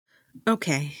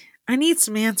Okay, I need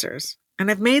some answers,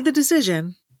 and I've made the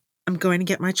decision. I'm going to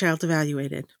get my child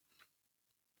evaluated.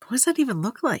 What does that even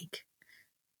look like?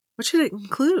 What should it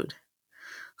include?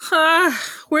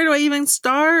 Where do I even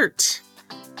start?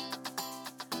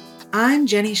 I'm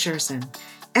Jenny Sherson,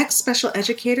 ex-special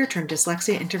educator turned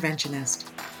dyslexia interventionist.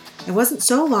 It wasn't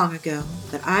so long ago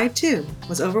that I, too,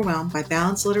 was overwhelmed by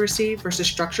balanced literacy versus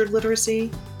structured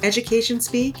literacy, education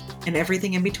speak, and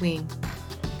everything in between.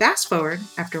 Fast forward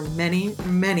after many,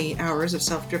 many hours of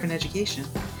self-driven education,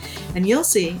 and you'll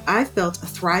see I've built a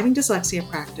thriving dyslexia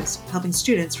practice helping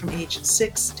students from age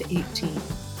 6 to 18.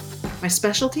 My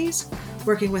specialties?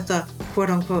 Working with the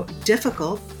quote-unquote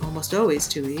difficult, almost always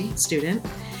 2E, student,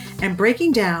 and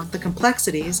breaking down the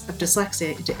complexities of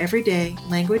dyslexia into everyday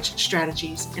language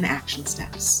strategies and action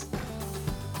steps.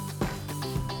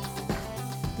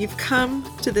 You've come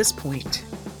to this point.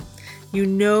 You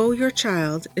know your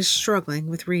child is struggling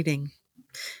with reading.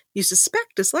 You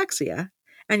suspect dyslexia,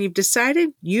 and you've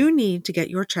decided you need to get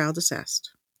your child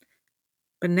assessed.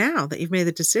 But now that you've made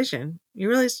the decision, you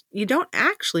realize you don't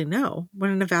actually know what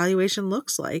an evaluation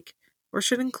looks like or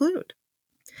should include.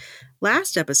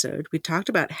 Last episode, we talked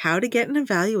about how to get an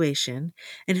evaluation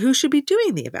and who should be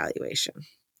doing the evaluation.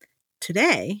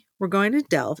 Today, we're going to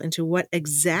delve into what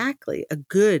exactly a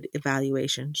good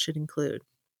evaluation should include.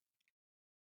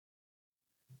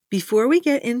 Before we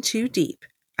get in too deep,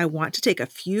 I want to take a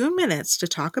few minutes to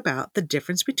talk about the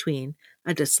difference between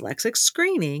a dyslexic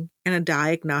screening and a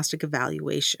diagnostic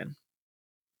evaluation.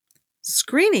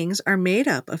 Screenings are made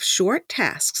up of short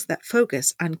tasks that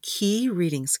focus on key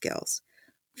reading skills,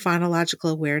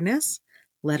 phonological awareness,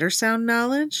 letter sound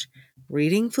knowledge,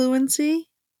 reading fluency,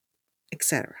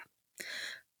 etc.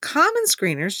 Common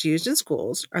screeners used in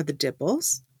schools are the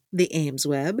DIPLs, the Ames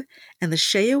Web, and the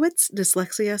Shayowitz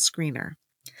Dyslexia Screener.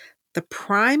 The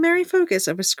primary focus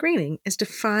of a screening is to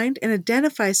find and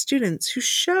identify students who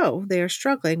show they are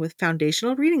struggling with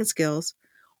foundational reading skills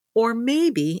or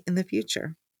maybe in the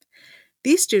future.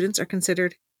 These students are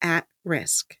considered at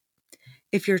risk.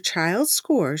 If your child's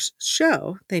scores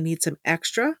show they need some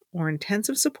extra or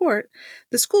intensive support,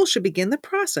 the school should begin the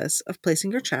process of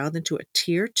placing your child into a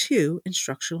Tier 2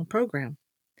 instructional program.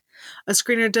 A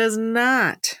screener does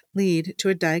not lead to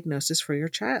a diagnosis for your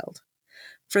child.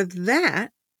 For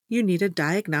that, you need a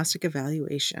diagnostic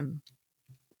evaluation.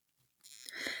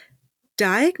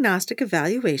 Diagnostic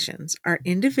evaluations are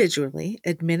individually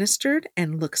administered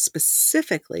and look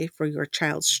specifically for your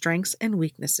child's strengths and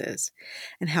weaknesses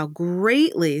and how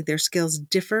greatly their skills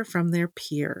differ from their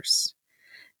peers.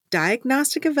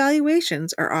 Diagnostic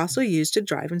evaluations are also used to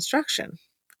drive instruction.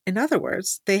 In other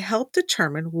words, they help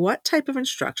determine what type of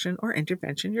instruction or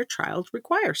intervention your child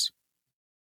requires.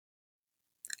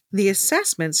 The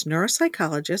assessments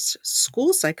neuropsychologists,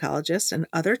 school psychologists, and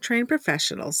other trained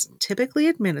professionals typically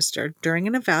administer during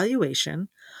an evaluation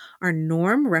are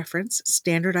norm reference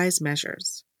standardized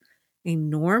measures. A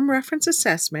norm reference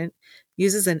assessment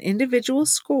uses an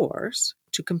individual's scores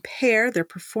to compare their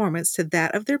performance to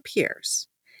that of their peers.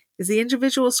 Is the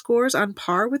individual scores on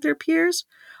par with their peers,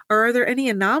 or are there any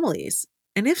anomalies?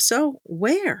 And if so,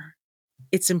 where?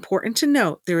 It's important to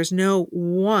note there is no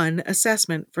one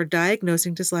assessment for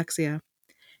diagnosing dyslexia.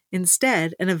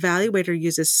 Instead, an evaluator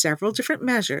uses several different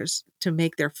measures to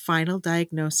make their final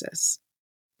diagnosis.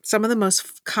 Some of the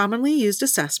most commonly used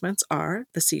assessments are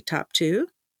the CTOP-2,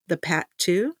 the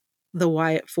PAT-2, the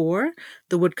Wyatt-4,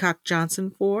 the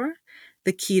Woodcock-Johnson-4,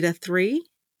 the KETA-3,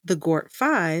 the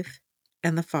GORT-5,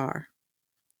 and the FAR.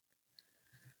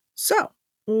 So,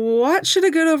 what should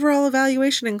a good overall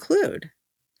evaluation include?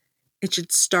 It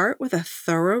should start with a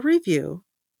thorough review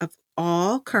of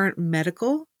all current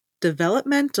medical,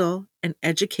 developmental, and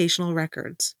educational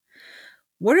records.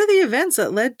 What are the events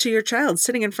that led to your child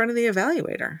sitting in front of the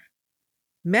evaluator?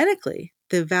 Medically,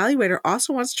 the evaluator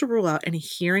also wants to rule out any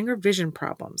hearing or vision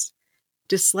problems.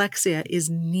 Dyslexia is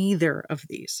neither of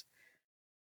these.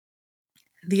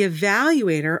 The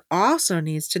evaluator also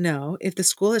needs to know if the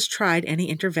school has tried any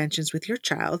interventions with your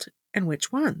child and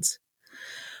which ones.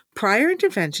 Prior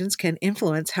interventions can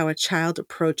influence how a child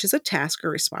approaches a task or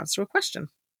responds to a question.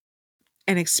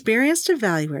 An experienced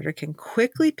evaluator can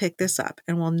quickly pick this up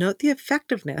and will note the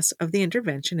effectiveness of the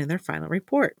intervention in their final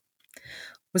report.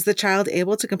 Was the child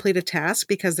able to complete a task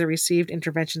because they received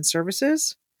intervention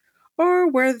services,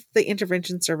 or were the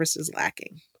intervention services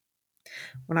lacking?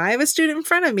 When I have a student in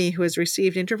front of me who has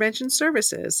received intervention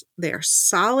services, they are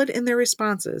solid in their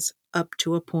responses up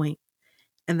to a point,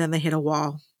 and then they hit a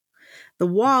wall. The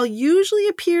wall usually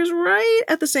appears right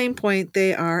at the same point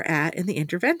they are at in the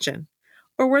intervention,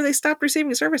 or where they stopped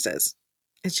receiving services.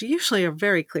 It's usually a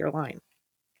very clear line.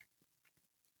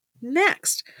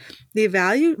 Next, the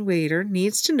evaluator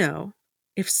needs to know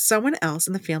if someone else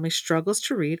in the family struggles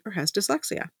to read or has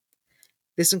dyslexia.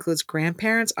 This includes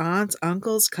grandparents, aunts,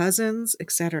 uncles, cousins,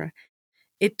 etc.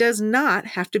 It does not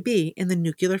have to be in the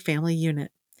nuclear family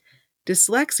unit.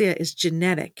 Dyslexia is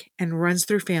genetic and runs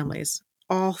through families.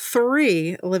 All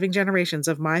 3 living generations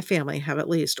of my family have at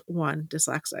least one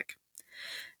dyslexic.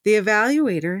 The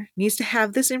evaluator needs to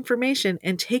have this information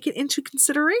and take it into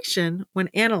consideration when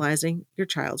analyzing your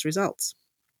child's results.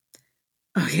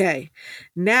 Okay,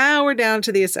 now we're down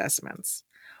to the assessments.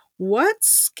 What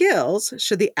skills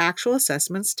should the actual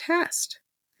assessments test?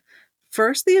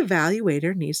 First, the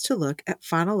evaluator needs to look at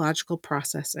phonological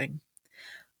processing.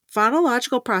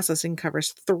 Phonological processing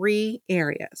covers 3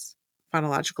 areas: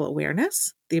 phonological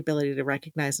awareness, the ability to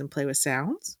recognize and play with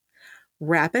sounds;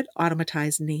 rapid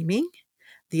automatized naming,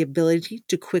 the ability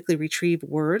to quickly retrieve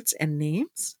words and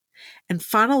names; and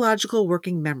phonological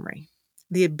working memory,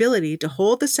 the ability to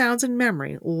hold the sounds in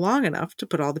memory long enough to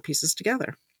put all the pieces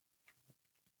together.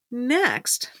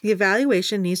 Next, the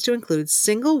evaluation needs to include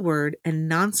single word and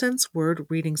nonsense word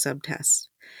reading subtests.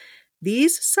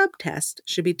 These subtests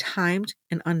should be timed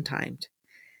and untimed.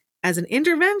 As an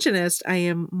interventionist, I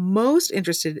am most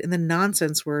interested in the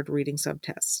nonsense word reading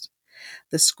subtest.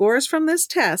 The scores from this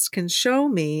test can show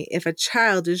me if a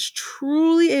child is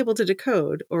truly able to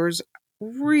decode or is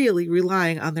really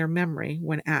relying on their memory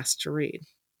when asked to read.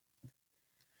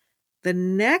 The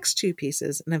next 2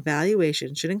 pieces an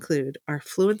evaluation should include are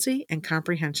fluency and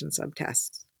comprehension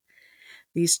subtests.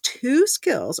 These 2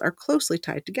 skills are closely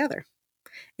tied together.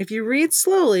 If you read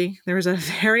slowly, there is a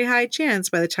very high chance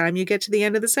by the time you get to the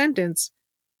end of the sentence,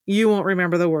 you won't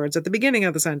remember the words at the beginning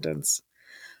of the sentence.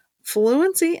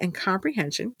 Fluency and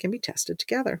comprehension can be tested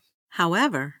together.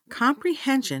 However,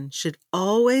 comprehension should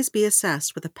always be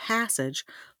assessed with a passage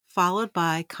followed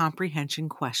by comprehension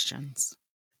questions,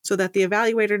 so that the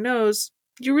evaluator knows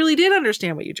you really did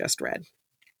understand what you just read.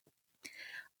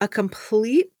 A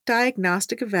complete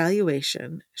diagnostic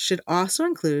evaluation should also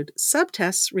include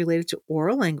subtests related to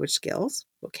oral language skills,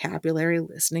 vocabulary,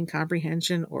 listening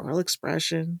comprehension, oral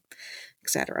expression,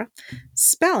 etc.,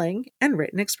 spelling, and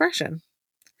written expression.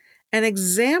 An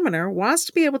examiner wants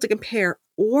to be able to compare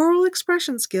oral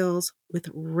expression skills with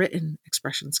written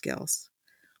expression skills.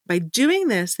 By doing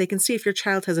this, they can see if your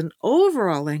child has an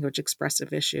overall language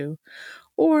expressive issue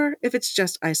or if it's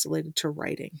just isolated to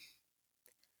writing.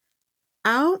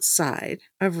 Outside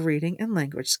of reading and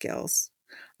language skills,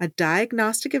 a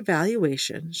diagnostic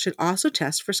evaluation should also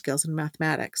test for skills in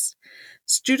mathematics.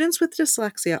 Students with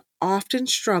dyslexia often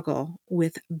struggle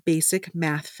with basic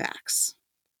math facts.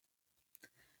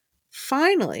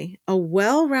 Finally, a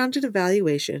well-rounded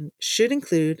evaluation should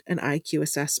include an IQ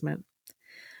assessment.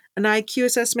 An IQ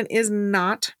assessment is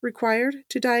not required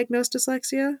to diagnose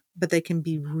dyslexia, but they can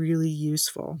be really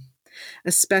useful,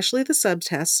 especially the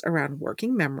subtests around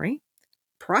working memory,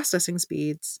 processing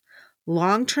speeds,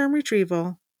 long-term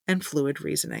retrieval, and fluid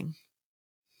reasoning.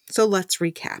 So let's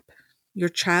recap. Your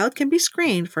child can be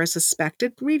screened for a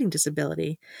suspected reading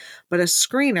disability, but a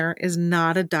screener is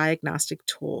not a diagnostic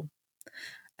tool.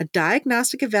 A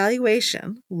diagnostic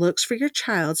evaluation looks for your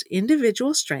child's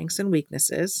individual strengths and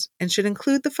weaknesses and should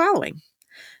include the following: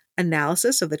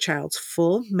 analysis of the child's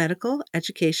full medical,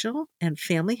 educational, and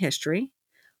family history,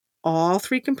 all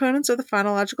 3 components of the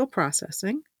phonological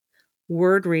processing,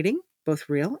 word reading, both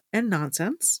real and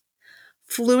nonsense,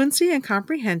 fluency and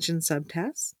comprehension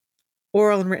subtests,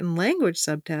 oral and written language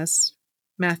subtests,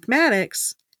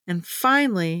 mathematics, and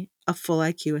finally, a full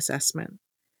IQ assessment.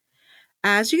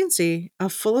 As you can see, a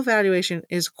full evaluation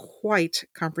is quite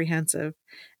comprehensive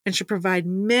and should provide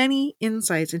many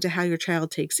insights into how your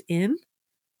child takes in,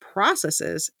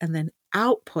 processes, and then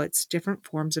outputs different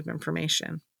forms of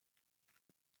information.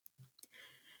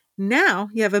 Now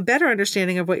you have a better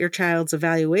understanding of what your child's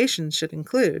evaluation should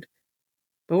include.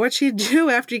 But what should you do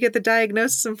after you get the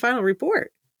diagnosis and final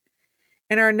report?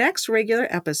 In our next regular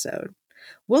episode,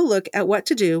 we'll look at what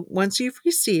to do once you've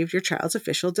received your child's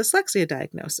official dyslexia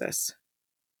diagnosis.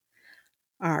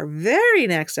 Our very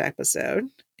next episode,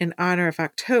 in honor of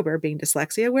October being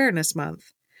Dyslexia Awareness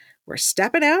Month, we're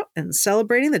stepping out and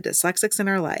celebrating the dyslexics in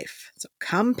our life. So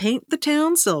come paint the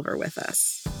town silver with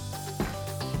us.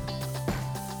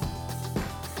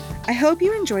 I hope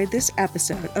you enjoyed this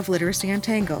episode of Literacy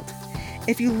Untangled.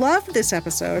 If you loved this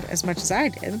episode as much as I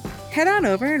did, head on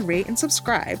over and rate and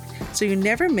subscribe so you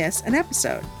never miss an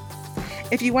episode.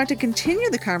 If you want to continue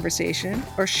the conversation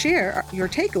or share your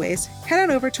takeaways, head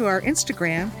on over to our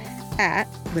Instagram at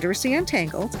Literacy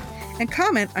Untangled and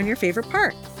comment on your favorite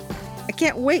part. I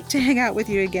can't wait to hang out with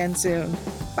you again soon.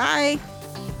 Bye!